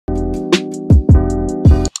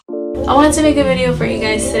I wanted to make a video for you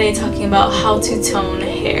guys today talking about how to tone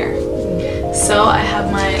hair. So I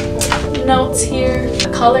have my notes here.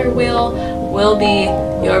 The color wheel will be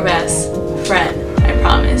your best friend, I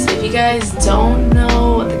promise. If you guys don't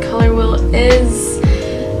know what the color wheel is,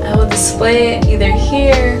 I will display it either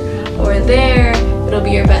here or there. It'll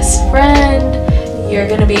be your best friend. You're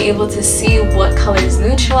going to be able to see what colors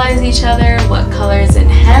neutralize each other, what colors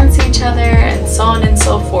enhance each other, and so on and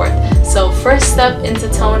so forth. So first step into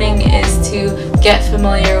toning is to get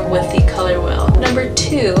familiar with the color wheel. Number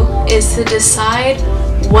 2 is to decide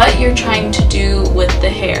what you're trying to do with the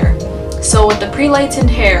hair. So with the pre-lightened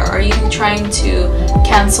hair, are you trying to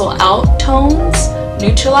cancel out tones,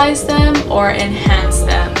 neutralize them, or enhance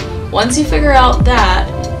them? Once you figure out that,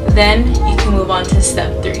 then you can move on to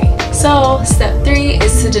step 3. So step 3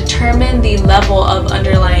 is to determine the level of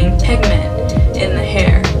underlying pigment in the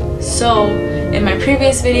hair. So in my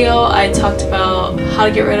previous video, I talked about how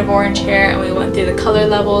to get rid of orange hair, and we went through the color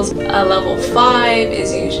levels. Level 5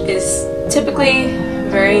 is typically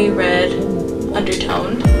very red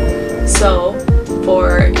undertoned. So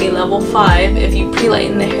for a level 5, if you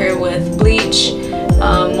pre-lighten the hair with bleach,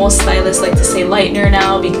 most stylists like to say lightener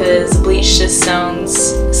now because bleach just sounds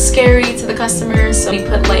scary to the customers. So you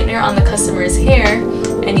put lightener on the customer's hair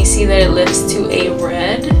and you see that it lifts to a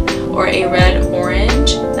red or a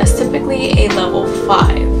red-orange, that's typically a level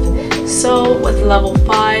 5. So with level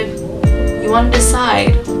 5, you want to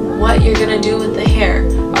decide what you're going to do with the hair.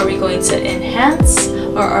 Are we going to enhance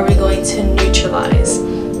or are we going to neutralize?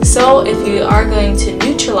 So if you are going to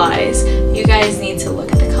neutralize, you guys need to look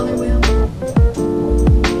at the color wheel.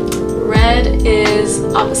 Red is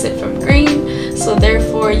opposite from green, so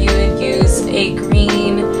therefore you would use a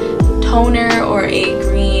green toner or a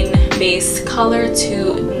green based color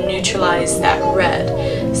to neutralize that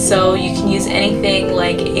red. So you can use anything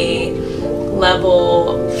like a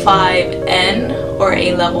level 5N or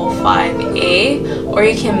a level 5A, or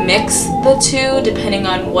you can mix the two depending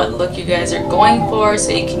on what look you guys are going for.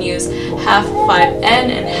 So you can use half 5N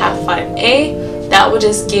and half 5A. That will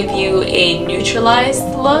just give you a neutralized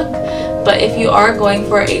look. But if you are going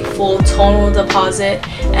for a full tonal deposit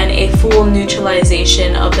and a full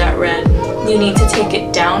neutralization of that red, you need to take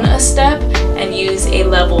it down a step and use a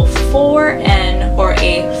level 4N or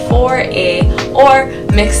a 4A, or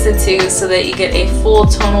mix the two so that you get a full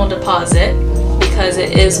tonal deposit, because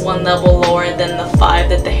it is one level lower than the 5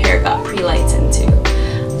 that the hair got pre-lightened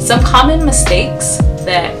to. Some common mistakes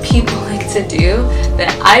that people like to do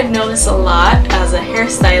that I've noticed a lot as a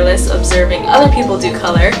hairstylist observing other people do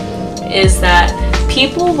color is that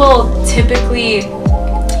people will typically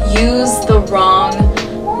use the wrong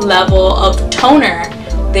level of toner.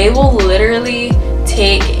 They will literally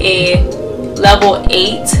take a level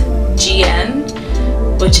 8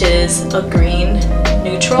 GN, which is a green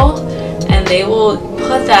neutral, and they will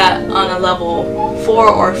put that on a level 4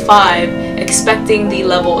 or 5, expecting the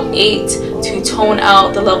level 8 to tone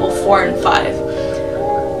out the level 4 and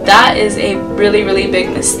 5. That is a really big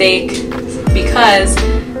mistake, because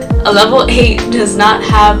a level 8 does not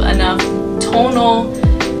have enough tonal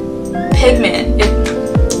pigment.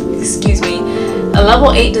 A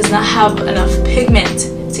level 8 does not have enough pigment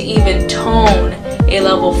to even tone a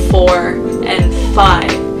level 4 and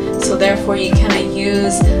 5. So therefore you cannot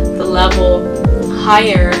use the level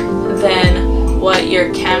higher than what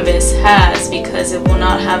your canvas has, because it will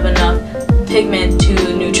not have enough pigment to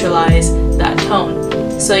neutralize that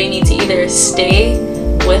tone. So you need to either stay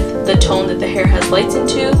with the tone that the hair has lightened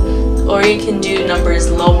to, or you can do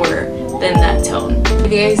numbers lower than that tone.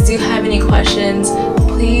 If you guys do have any questions,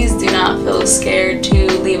 please do not feel scared to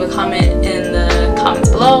leave a comment in the comments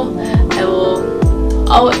below.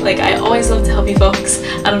 I always love to help you folks.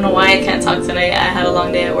 I don't know why I can't talk tonight. I had a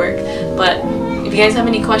long day at work, but if you guys have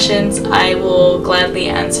any questions, I will gladly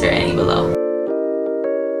answer any below.